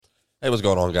Hey, what's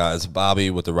going on, guys? Bobby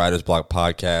with the Writer's Block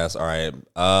Podcast. All right,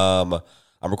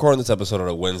 I'm recording this episode on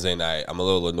a Wednesday night. I'm a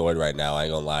little annoyed right now. I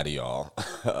ain't gonna lie to y'all.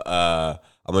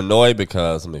 I'm annoyed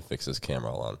because let me fix this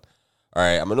camera on. All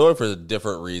right, I'm annoyed for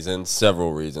different reasons,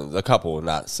 several reasons, a couple,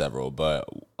 not several, but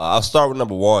I'll start with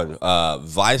number one.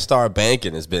 VyStar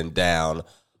Banking has been down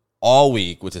all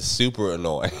week, which is super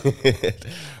annoying.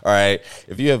 All right,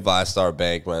 if you have VyStar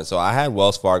Bank, man, so I had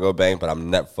Wells Fargo Bank,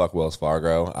 but fuck Wells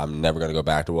Fargo. I'm never gonna go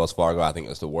back to Wells Fargo. I think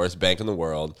it's the worst bank in the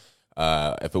world.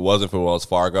 If it wasn't for Wells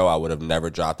Fargo, I would have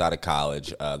never dropped out of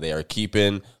college. They are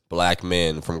keeping black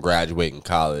men from graduating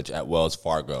college at Wells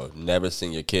Fargo. Never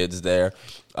seen your kids there,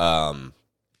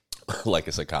 like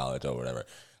it's a college or whatever.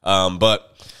 But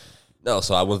no,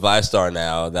 so I'm with VyStar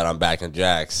now that I'm back in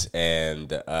Jax, and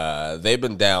they've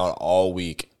been down all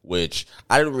week, which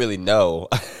I didn't really know.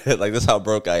 Like, this is how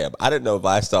broke I am. I didn't know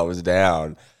VyStar was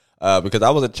down because I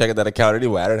wasn't checking that account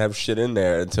anyway. I didn't have shit in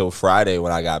there until Friday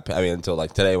when until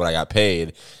like today when I got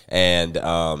paid. And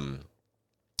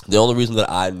the only reason that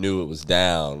I knew it was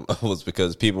down was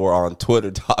because people were on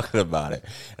Twitter talking about it.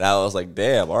 And I was like,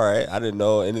 damn, all right, I didn't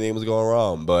know anything was going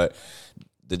wrong. But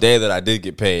the day that I did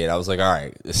get paid, I was like, all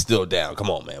right, it's still down. Come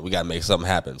on, man. We got to make something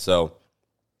happen. So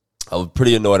I was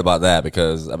pretty annoyed about that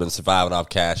because I've been surviving off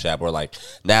Cash App, or like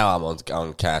now I'm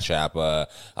on Cash App. I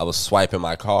was swiping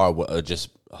my card, just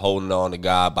holding on to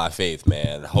God by faith,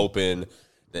 man, hoping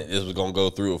that this was going to go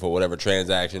through for whatever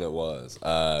transaction it was.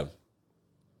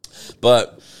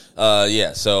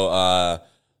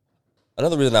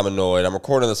 Another reason I'm annoyed, I'm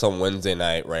recording this on Wednesday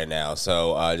night right now,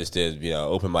 so I just did,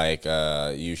 open mic,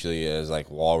 usually is like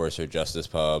Walrus or Justice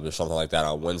Pub or something like that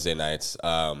on Wednesday nights,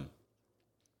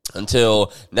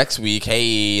 until next week.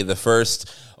 Hey, the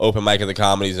first open mic at the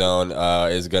Comedy Zone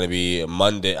is going to be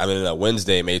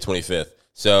Wednesday, May 25th.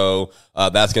 So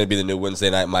that's going to be the new Wednesday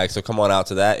night mic. So come on out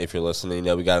to that if you're listening.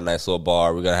 We got a nice little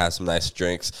bar. We're going to have some nice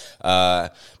drinks.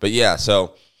 But yeah,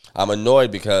 so I'm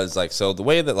annoyed because the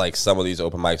way that some of these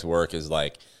open mics work is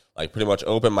like pretty much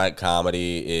open mic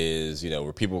comedy is,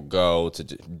 where people go to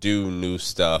do new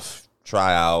stuff,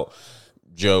 try out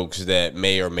jokes that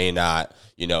may or may not,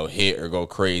 hit or go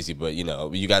crazy, but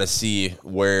you got to see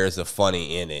where's the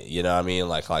funny in it, you know what I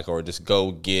mean? Or just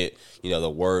go get, the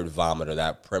word vomit or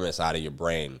that premise out of your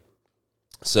brain.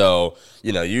 So,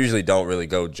 you usually don't really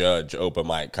go judge open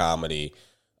mic comedy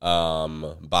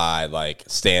by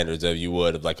standards of you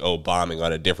would of bombing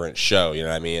on a different show, you know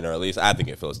what I mean? Or at least I think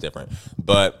it feels different.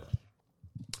 But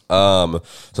so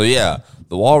yeah,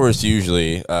 the Walrus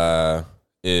usually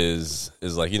is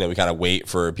we kind of wait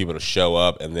for people to show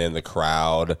up, and then the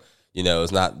crowd,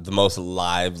 is not the most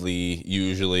lively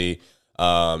usually.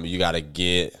 You got to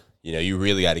get, you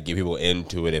really got to get people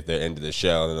into it if they're into the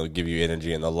show, and they'll give you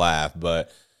energy and they'll laugh.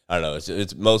 But I don't know.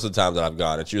 It's most of the times that I've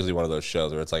gone, it's usually one of those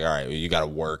shows where it's like, all right, you got to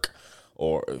work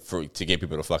to get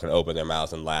people to fucking open their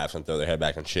mouths and laugh and throw their head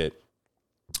back and shit.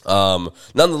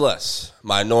 Nonetheless,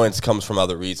 my annoyance comes from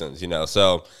other reasons,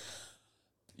 So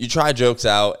you try jokes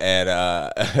out, and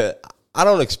I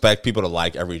don't expect people to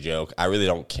like every joke. I really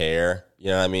don't care. You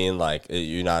know what I mean?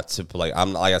 You're not super, like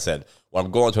I said, when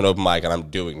I'm going to an open mic and I'm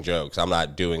doing jokes, I'm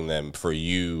not doing them for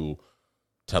you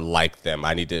to like them.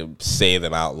 I need to say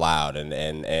them out loud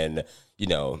and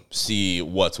see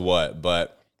what's what.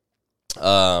 But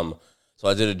so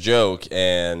I did a joke,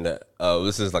 and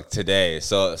this is today.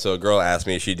 So a girl asked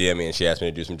me, she DM'd me, and she asked me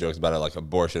to do some jokes about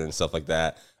abortion and stuff like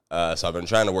that. So I've been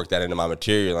trying to work that into my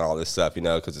material and all this stuff,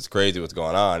 because it's crazy what's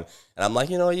going on. And I'm like,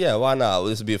 yeah, why not?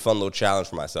 This would be a fun little challenge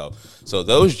for myself. So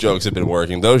those jokes have been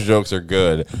working. Those jokes are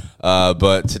good.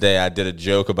 But today I did a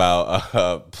joke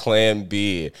about Plan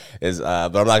B, but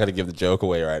I'm not going to give the joke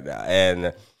away right now.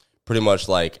 And pretty much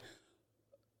the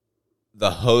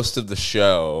host of the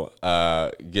show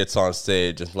gets on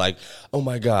stage and oh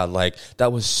my God,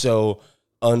 that was so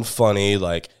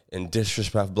unfunny, and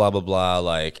disrespect, blah, blah,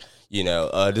 blah,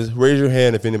 just raise your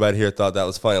hand if anybody here thought that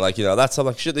was funny. That's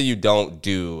some shit that you don't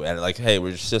do. And hey,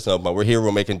 we're just open. We're here.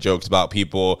 We're making jokes about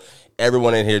people.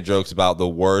 Everyone in here jokes about the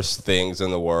worst things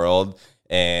in the world.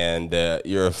 And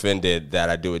you're offended that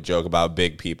I do a joke about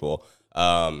big people.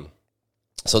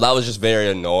 So that was just very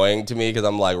annoying to me because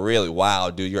I'm like, really? Wow,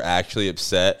 dude, you're actually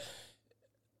upset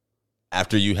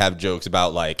after you have jokes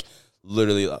about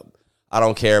literally, I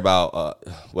don't care about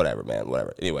whatever, man,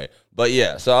 whatever. Anyway. But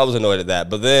yeah, so I was annoyed at that.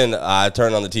 But then I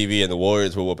turned on the TV and the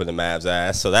Warriors were whooping the Mavs'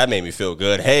 ass, so that made me feel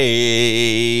good.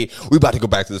 Hey, we about to go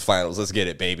back to the finals. Let's get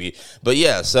it, baby. But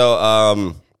yeah, so I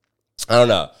don't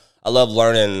know. I love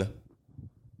learning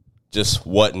just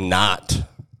what not.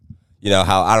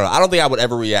 How I don't know. I don't think I would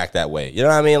ever react that way. You know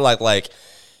what I mean?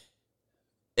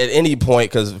 at any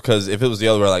point, because if it was the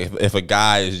other way, like if a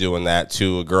guy is doing that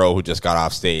to a girl who just got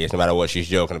off stage, no matter what she's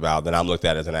joking about, then I'm looked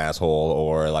at as an asshole,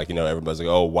 or like, everybody's like,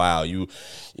 oh wow, you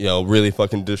really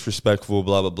fucking disrespectful,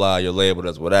 blah blah blah, you're labeled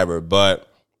as whatever. But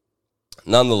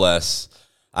nonetheless,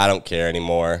 I don't care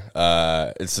anymore.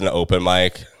 It's an open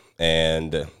mic,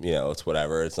 and it's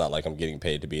whatever. It's not like I'm getting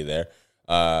paid to be there.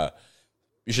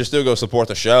 You should still go support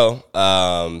the show.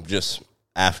 Just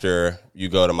after you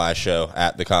go to my show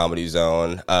at the Comedy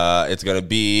Zone. It's going to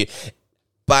be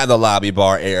by the lobby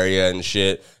bar area and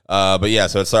shit. But yeah,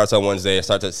 so it starts on Wednesday. It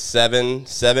starts at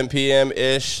 7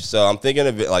 p.m.-ish. So I'm thinking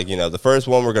of it like, the first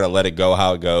one, we're going to let it go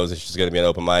how it goes. It's just going to be an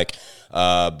open mic.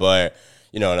 But,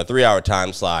 in a 3-hour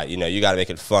time slot, you got to make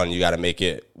it fun. You got to make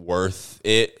it worth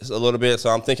it a little bit. So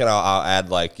I'm thinking I'll add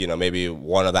like, maybe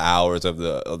one of the hours of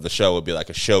the show would be like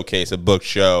a showcase, a book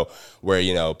show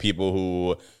where, people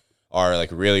who are like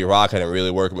really rocking and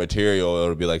really working material,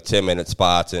 it'll be like 10-minute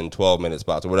spots and 12-minute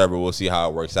spots or whatever. We'll see how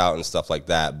it works out and stuff like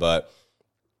that. But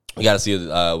we got to see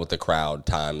what the crowd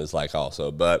time is like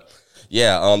also. But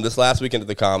yeah, this last weekend at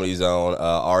the Comedy Zone,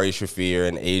 Ari Shaffir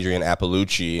and Adrienne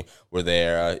Iapalucci were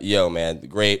there. Yo, man,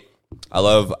 great. I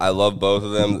love both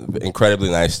of them.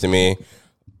 Incredibly nice to me.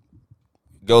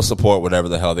 Go support whatever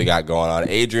the hell they got going on.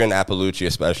 Adrienne Iapalucci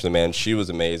especially, man, she was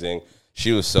amazing.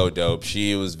 She was so dope.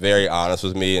 She was very honest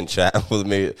with me and chatting with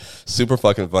me. Super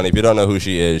fucking funny. If you don't know who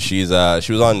she is, she was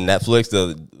on Netflix,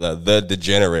 the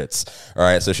Degenerates. All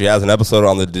right, so she has an episode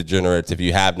on the Degenerates. If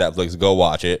you have Netflix, go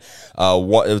watch it.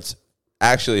 It's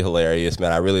actually hilarious,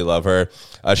 man. I really love her.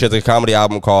 She has a comedy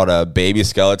album called Baby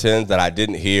Skeletons that I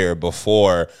didn't hear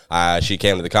before she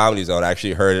came to the Comedy Zone. I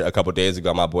actually heard it a couple days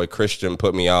ago. My boy Christian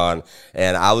put me on,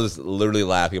 and I was literally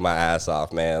laughing my ass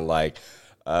off, man. Like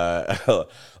I don't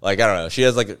know. She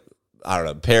has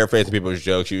paraphrasing people's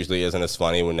jokes usually isn't as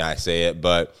funny when I say it,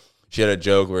 but she had a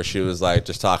joke where she was like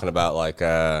just talking about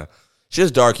she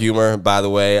has dark humor, by the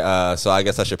way. So I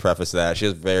guess I should preface that. She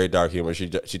has very dark humor. She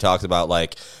talks about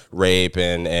like rape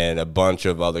and a bunch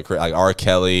of other like R.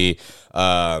 Kelly.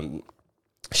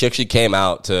 She actually came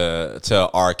out to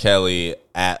R. Kelly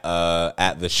at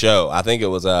the show. I think it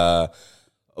was a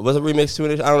Remix to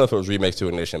Ignition? I don't know if it was Remix to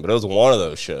Ignition, but it was one of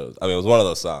those shows. I mean, it was one of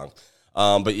those songs.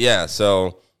 But yeah,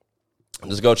 so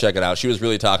just go check it out. She was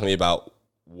really talking to me about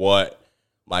what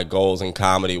my goals in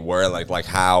comedy were, like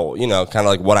how, kind of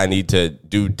like what I need to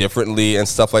do differently and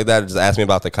stuff like that. Just asked me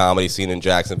about the comedy scene in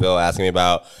Jacksonville, asking me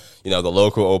about, the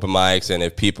local open mics, and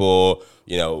if people,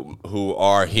 who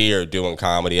are here doing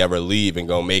comedy ever leave and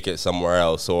go make it somewhere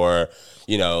else, or,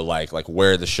 like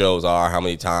where the shows are, how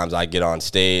many times I get on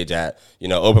stage at,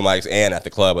 open mics and at the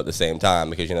club at the same time,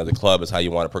 because, the club is how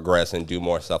you want to progress and do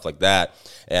more stuff like that.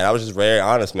 And I was just very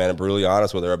honest, man, and brutally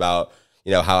honest with her about,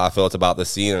 how I felt about the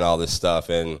scene and all this stuff.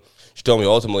 And she told me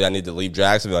ultimately I need to leave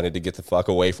Jacksonville. I need to get the fuck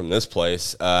away from this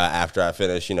place after I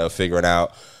finish, figuring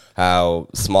out how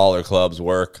smaller clubs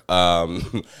work. But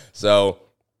no,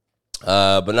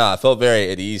 I felt very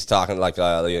at ease talking like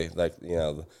my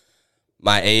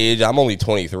age. I'm only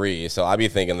 23, so I be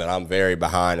thinking that I'm very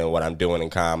behind in what I'm doing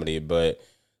in comedy. But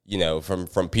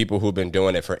from people who've been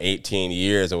doing it for 18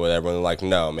 years or whatever, and they're like,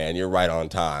 no, man, you're right on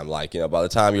time. Like, by the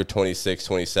time you're 26,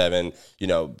 27,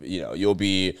 you'll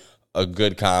be a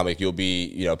good comic. You'll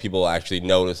be, people will actually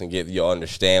notice and you'll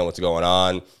understand what's going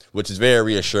on, which is very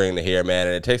reassuring to hear, man.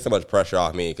 And it takes so much pressure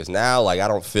off me, because now, I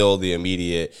don't feel the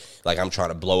immediate, I'm trying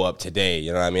to blow up today.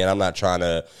 You know what I mean? I'm not trying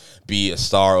to be a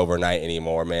star overnight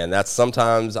anymore, man. That's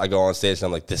sometimes I go on stage and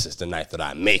I'm like, this is the night that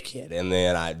I make it. And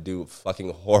then I do fucking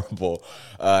horrible.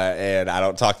 And I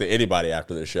don't talk to anybody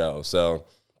after the show. So,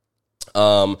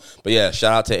 but yeah,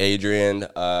 shout out to Adrienne.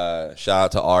 Shout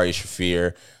out to Ari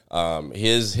Shaffir.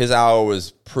 His hour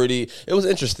was it was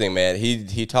interesting, man.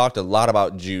 He talked a lot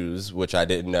about Jews, which I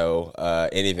didn't know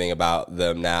anything about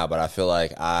them now, but I feel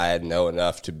like I know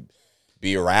enough to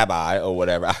be a rabbi or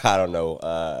whatever. I don't know.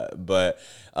 But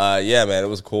yeah, man, it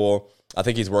was cool. I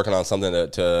think he's working on something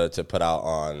to put out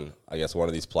on, I guess, one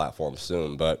of these platforms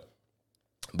soon. But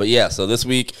yeah, so this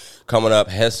week coming up,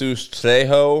 Jesus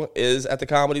Trejo is at the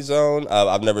Comedy Zone.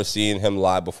 I've never seen him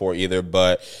live before either,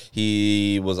 but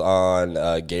he was on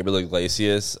Gabriel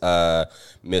Iglesias,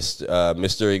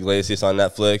 Mr. Iglesias on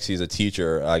Netflix. He's a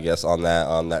teacher, I guess, on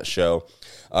that show.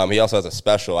 He also has a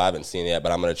special. I haven't seen it yet,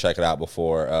 but I'm going to check it out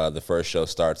before the first show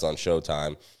starts on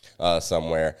Showtime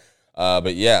somewhere.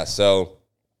 But yeah, so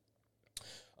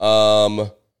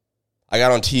I I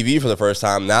got on TV for the first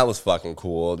time. That was fucking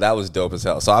cool. That was dope as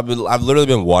hell. So I've literally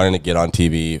been wanting to get on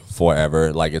TV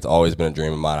forever. Like, it's always been a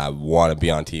dream of mine. I want to be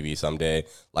on TV someday.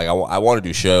 Like, I want to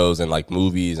do shows and like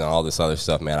movies and all this other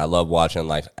stuff, man. I love watching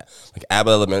like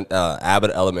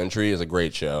Abbott Elementary is a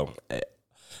great show.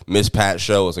 Miss Pat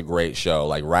show is a great show.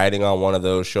 Like, writing on one of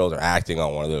those shows or acting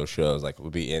on one of those shows, like,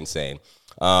 would be insane.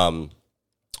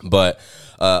 But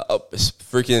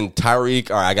freaking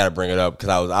Tyreek, all right, I got to bring it up because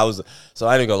I was, so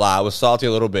I didn't go lie, I was salty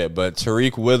a little bit, but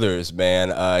Tariq Withers,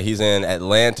 man, he's in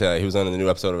Atlanta. He was on the new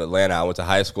episode of Atlanta. I went to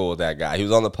high school with that guy. He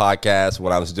was on the podcast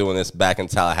when I was doing this back in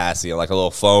Tallahassee, like a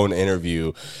little phone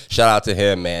interview. Shout out to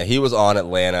him, man. He was on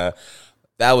Atlanta.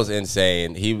 That was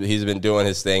insane. He's been doing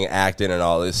his thing, acting and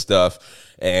all this stuff,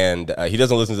 and he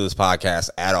doesn't listen to this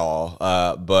podcast at all,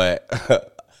 but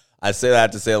I say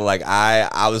that to say, like,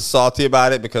 I was salty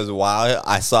about it because while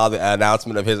I saw the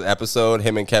announcement of his episode,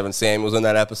 him and Kevin Samuels in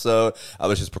that episode, I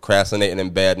was just procrastinating in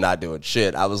bed, not doing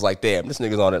shit. I was like, damn, this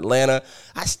nigga's on Atlanta.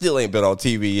 I still ain't been on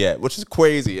TV yet, which is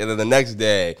crazy. And then the next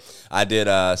day, I did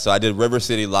River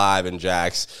City Live in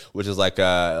Jax, which is like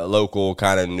a local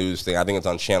kind of news thing. I think it's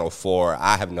on Channel 4.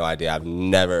 I have no idea. I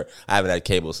haven't had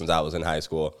cable since I was in high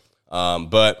school.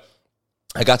 But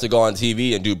I got to go on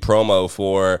TV and do promo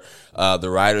for the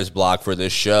writer's block for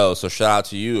this show. So shout out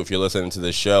to you if you're listening to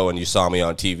this show and you saw me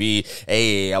on TV.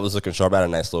 Hey, I was looking sharp. I had a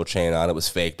nice little chain on. It was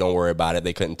fake. Don't worry about it.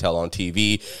 They couldn't tell on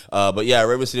TV. But yeah,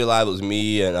 River City Live, it was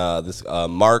me and this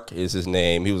Mark is his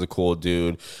name. He was a cool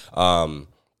dude. But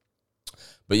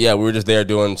yeah, we were just there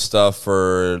doing stuff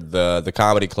for the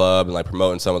comedy club and like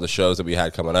promoting some of the shows that we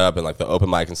had coming up and like the open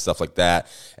mic and stuff like that.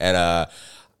 And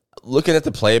looking at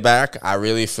the playback, I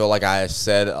really feel like I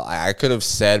could have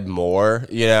said more,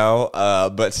 you know,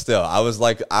 but still, I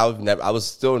was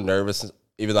still nervous,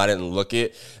 even though I didn't look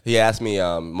it. He asked me,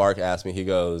 Mark asked me, he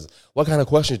goes, what kind of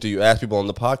questions do you ask people on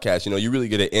the podcast? You know, you really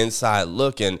get an inside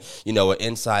look and, you know, an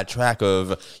inside track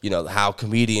of, you know, how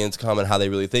comedians come and how they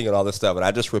really think and all this stuff. And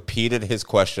I just repeated his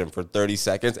question for 30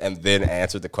 seconds and then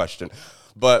answered the question.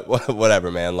 But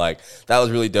whatever, man, like, that was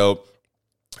really dope.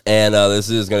 And this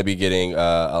is going to be getting,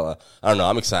 I don't know,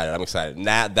 I'm excited.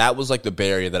 That was like the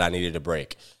barrier that I needed to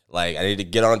break. Like, I needed to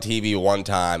get on TV one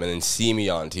time and then see me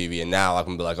on TV. And now I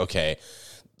can be like, okay,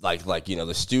 like you know,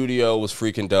 the studio was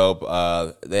freaking dope.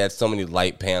 They had so many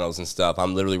light panels and stuff.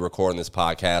 I'm literally recording this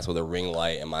podcast with a ring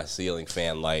light and my ceiling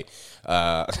fan light.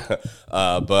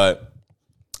 But,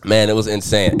 man, it was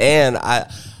insane. And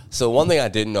so one thing I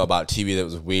didn't know about TV that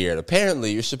was weird,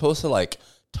 apparently you're supposed to, like,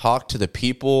 talk to the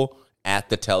people at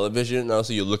the television,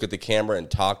 so you look at the camera and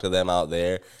talk to them out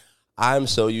there. I'm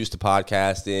so used to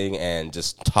podcasting and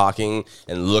just talking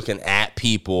and looking at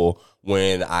people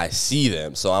when I see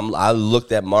them. So I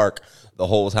looked at Mark the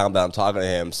whole time that I'm talking to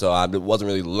him, so I wasn't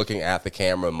really looking at the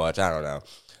camera much. I don't know.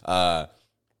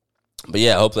 But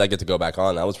yeah, hopefully I get to go back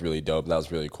on. That was really dope. That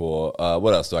was really cool.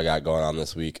 What else do I got going on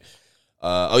this week?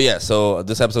 So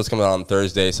this episode's coming out on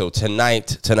Thursday. So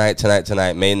tonight,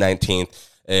 May 19th,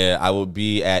 I will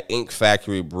be at Ink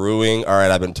Factory Brewing. All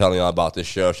right, I've been telling y'all about this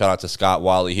show. Shout out to Scott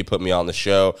Wally. He put me on the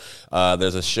show.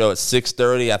 There's a show at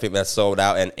 6:30. I think that's sold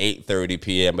out, and 8:30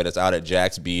 p.m., but it's out at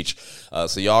Jax Beach.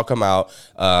 So y'all come out.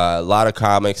 A lot of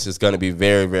comics. It's going to be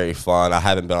very, very fun. I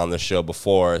haven't been on this show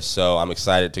before, so I'm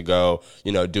excited to go,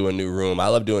 you know, do a new room. I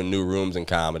love doing new rooms in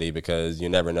comedy because you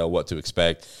never know what to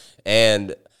expect.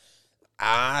 And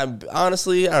I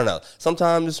honestly, I don't know.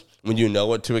 Sometimes when you know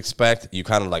what to expect, you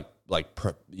kind of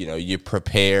you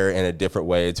prepare in a different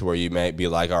way to where you may be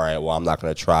like, all right, well, I'm not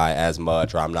going to try as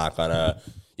much, or I'm not going to,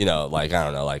 you know, like, I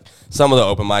don't know, like some of the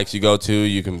open mics you go to,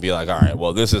 you can be like, all right,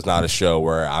 well, this is not a show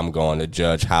where I'm going to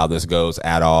judge how this goes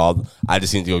at all. I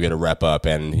just need to go get a rep up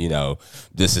and, you know,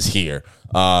 this is here.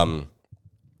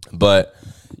 But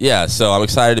yeah, so I'm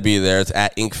excited to be there. It's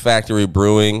at Ink Factory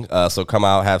Brewing. So come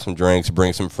out, have some drinks,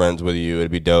 bring some friends with you. It'd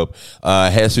be dope.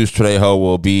 Jesus Trejo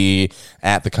will be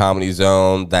at the Comedy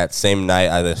Zone that same night,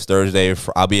 either Thursday.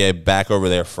 I'll be back over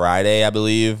there Friday, I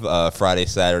believe. Friday,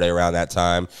 Saturday, around that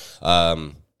time.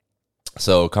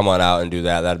 So come on out and do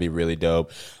that. That'd be really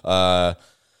dope. I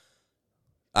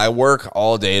work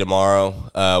all day tomorrow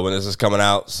when this is coming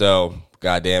out. So,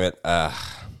 God damn it.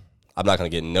 I'm not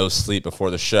going to get no sleep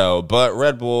before the show, but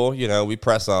Red Bull, you know, we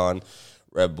press on.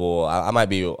 Red Bull, I might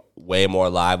be way more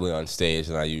lively on stage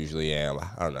than I usually am.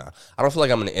 I don't know. I don't feel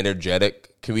like I'm an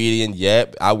energetic comedian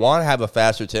yet. I want to have a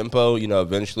faster tempo,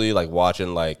 eventually, like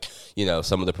watching like,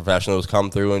 some of the professionals come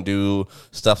through and do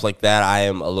stuff like that. I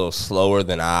am a little slower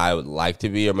than I would like to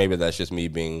be, or maybe that's just me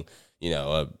being,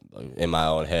 in my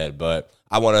own head. But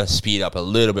I want to speed up a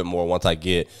little bit more once I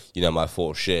get, my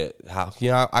full shit.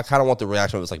 I kind of want the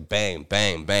reaction of it's like bang,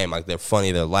 bang, bang. Like they're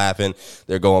funny, they're laughing,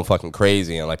 they're going fucking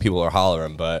crazy, and like people are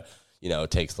hollering. But,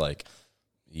 it takes like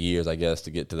years, I guess,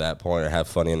 to get to that point or have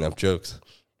funny enough jokes.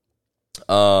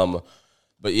 But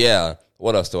yeah,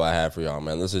 what else do I have for y'all,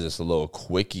 man? This is just a little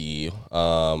quickie.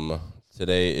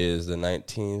 Today is the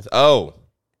 19th. Oh,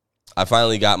 I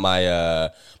finally got my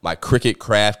my Cricut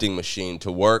crafting machine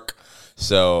to work.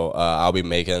 So I'll be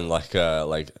making like a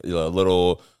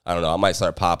little, I don't know, I might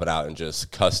start popping out and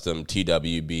just custom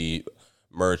TWB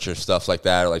merch or stuff like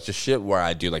that, or like just shit where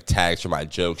I do like tags for my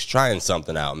jokes, trying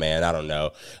something out, man. I don't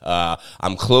know.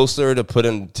 I'm closer to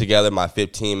putting together my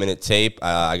 15-minute tape.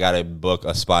 I got to book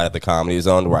a spot at the Comedy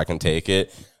Zone where I can take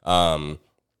it, and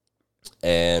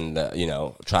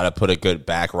try to put a good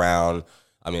background.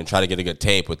 Try to get a good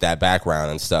tape with that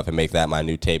background and stuff and make that my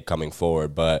new tape coming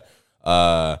forward. But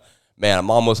man,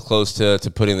 I'm almost close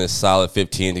to putting this solid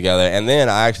 15 together. And then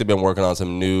I actually been working on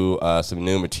some new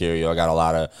material. I got a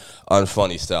lot of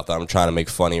unfunny stuff that I'm trying to make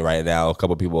funny right now. A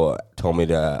couple people told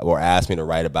me asked me to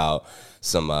write about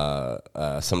some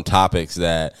topics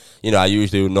that, I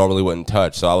usually normally wouldn't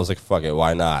touch. So I was like, fuck it,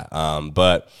 why not?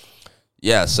 But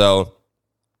yeah, so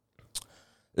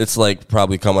it's like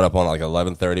probably coming up on like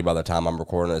 11:30 by the time I'm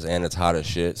recording this, and it's hot as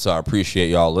shit. So I appreciate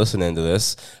y'all listening to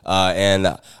this.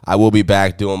 And I will be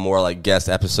back doing more like guest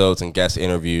episodes and guest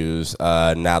interviews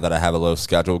now that I have a little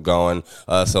schedule going.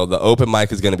 So the open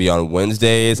mic is going to be on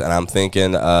Wednesdays, and I'm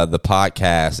thinking the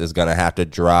podcast is going to have to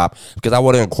drop because I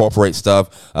want to incorporate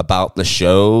stuff about the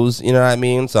shows. You know what I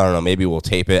mean? So I don't know, maybe we'll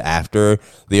tape it after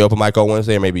the open mic on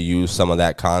Wednesday, or maybe use some of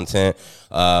that content.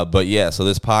 But yeah, so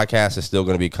this podcast is still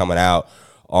going to be coming out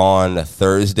on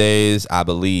Thursdays, I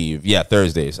believe. Yeah,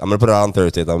 Thursdays. I'm going to put it out on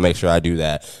Thursdays. I'll make sure I do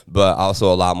that. But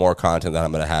also a lot more content that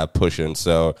I'm going to have pushing.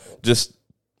 So just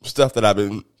stuff that I've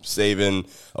been saving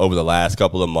over the last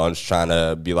couple of months, trying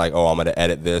to be like, oh, I'm going to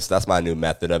edit this. That's my new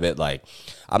method of it. Like,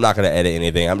 I'm not going to edit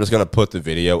anything. I'm just going to put the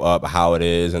video up how it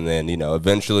is. And then,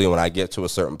 eventually when I get to a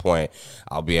certain point,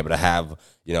 I'll be able to have,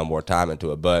 more time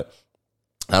into it. But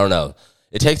I don't know.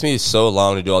 It takes me so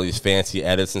long to do all these fancy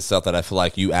edits and stuff that I feel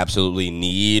like you absolutely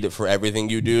need for everything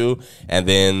you do. And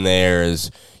then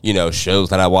there's, shows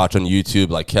that I watch on YouTube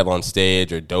like Kev on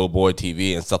Stage or Doughboy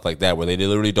TV and stuff like that, where they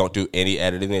literally don't do any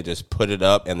editing. They just put it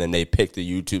up and then they pick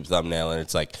the YouTube thumbnail and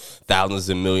it's like thousands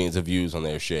and millions of views on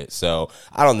their shit. So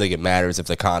I don't think it matters if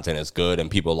the content is good and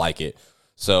people like it.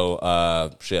 So,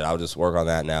 I'll just work on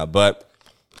that now. But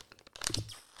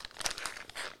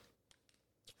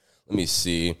let me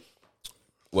see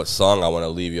what song I want to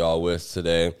leave y'all with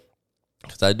today,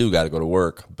 because I do got to go to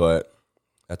work, but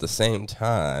at the same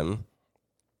time,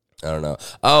 I don't know.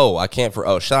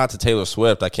 Shout out to Taylor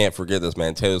Swift. I can't forget this,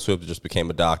 man. Taylor Swift just became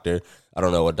a doctor. I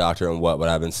don't know what doctor and what, but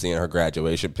I've been seeing her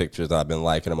graduation pictures. I've been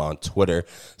liking them on Twitter,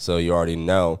 so you already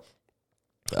know.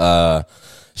 Shout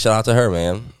out to her,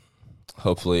 man.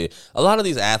 Hopefully, a lot of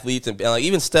these athletes, and like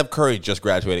even Steph Curry just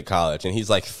graduated college, and he's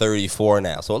like 34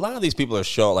 now. So a lot of these people are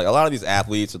showing, like a lot of these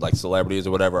athletes, or like celebrities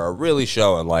or whatever, are really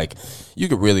showing like you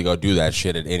could really go do that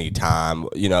shit at any time.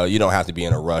 You don't have to be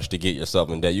in a rush to get yourself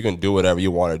in debt. You can do whatever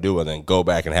you want to do, and then go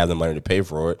back and have the money to pay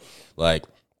for it. Like,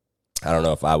 I don't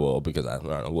know if I will, because I don't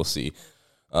know. We'll see.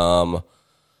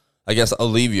 I guess I'll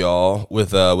leave y'all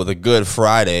with a good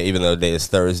Friday, even though today is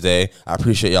Thursday. I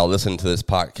appreciate y'all listening to this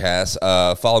podcast.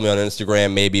 Follow me on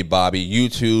Instagram, Maybe Bobby,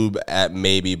 YouTube at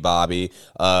Maybe Bobby.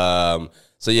 So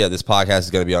yeah, this podcast is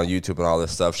going to be on YouTube and all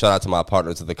this stuff. Shout out to my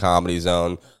partners at the Comedy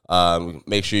Zone.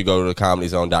 Make sure you go to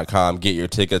thecomedyzone.com, get your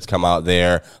tickets, come out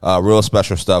there. Real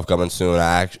special stuff coming soon.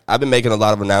 I've been making a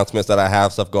lot of announcements that I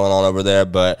have stuff going on over there,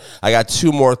 but I got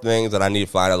 2 more things that I need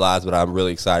to finalize, but I'm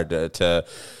really excited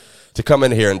to come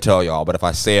in here and tell y'all. But if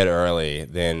I say it early,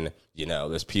 then,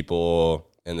 there's people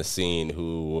in the scene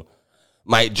who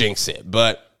might jinx it.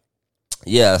 But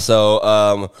yeah,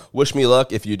 so wish me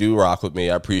luck if you do rock with me.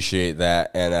 I appreciate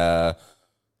that. And,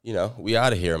 we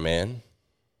out of here, man.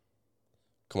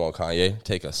 Come on, Kanye,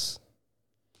 take us.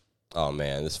 Oh,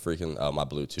 man, this freaking, my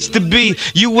Bluetooth. To be,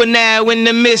 you are now in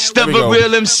the midst of a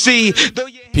real MC.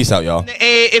 Peace out, y'all.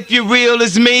 If you're real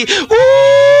as me. Woo!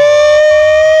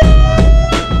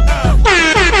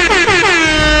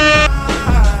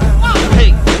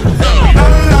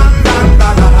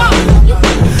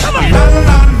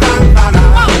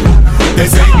 They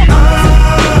say,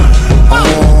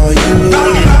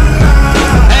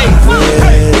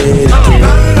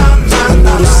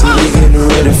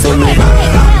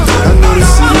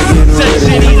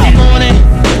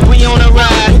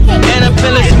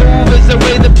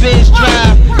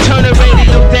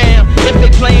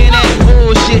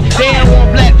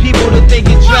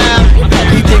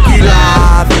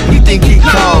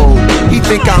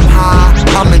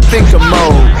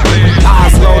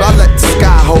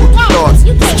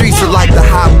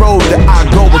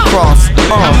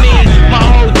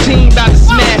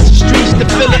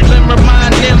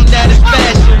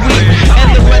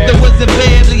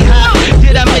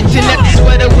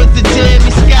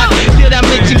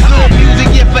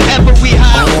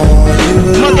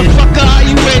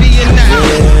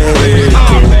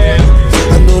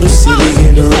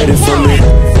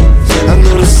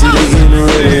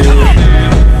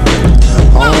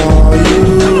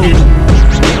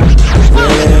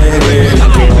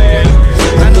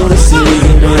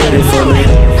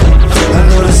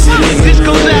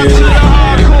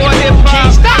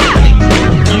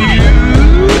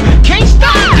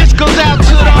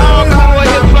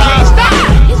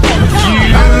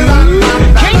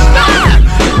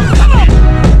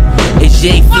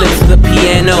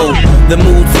 piano. The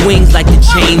mood swings like the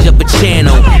change of a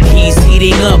channel. Keys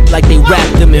heating up like they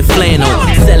wrapped them in flannel.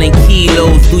 Selling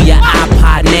kilos through your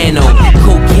iPod Nano.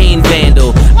 Cocaine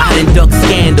vandal, I done duck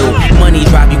scandal. Money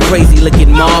drive you crazy, look at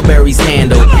Marbury's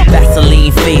handle.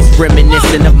 Vaseline face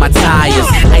reminiscent of my tires.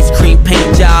 Ice cream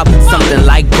paint job, something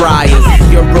like Briar's.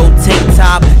 Euro tank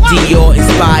top, Dior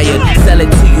inspired. Sell it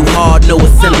to you hard, no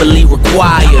assembly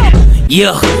required.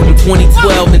 Yeah, in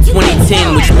 2012 and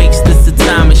 2010, which makes this a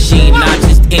time machine, not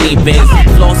just any Benz.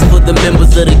 Floss for the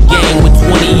members of the gang with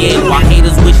 20 in, while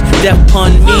haters wish death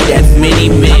upon me, that's many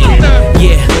men.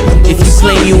 Yeah,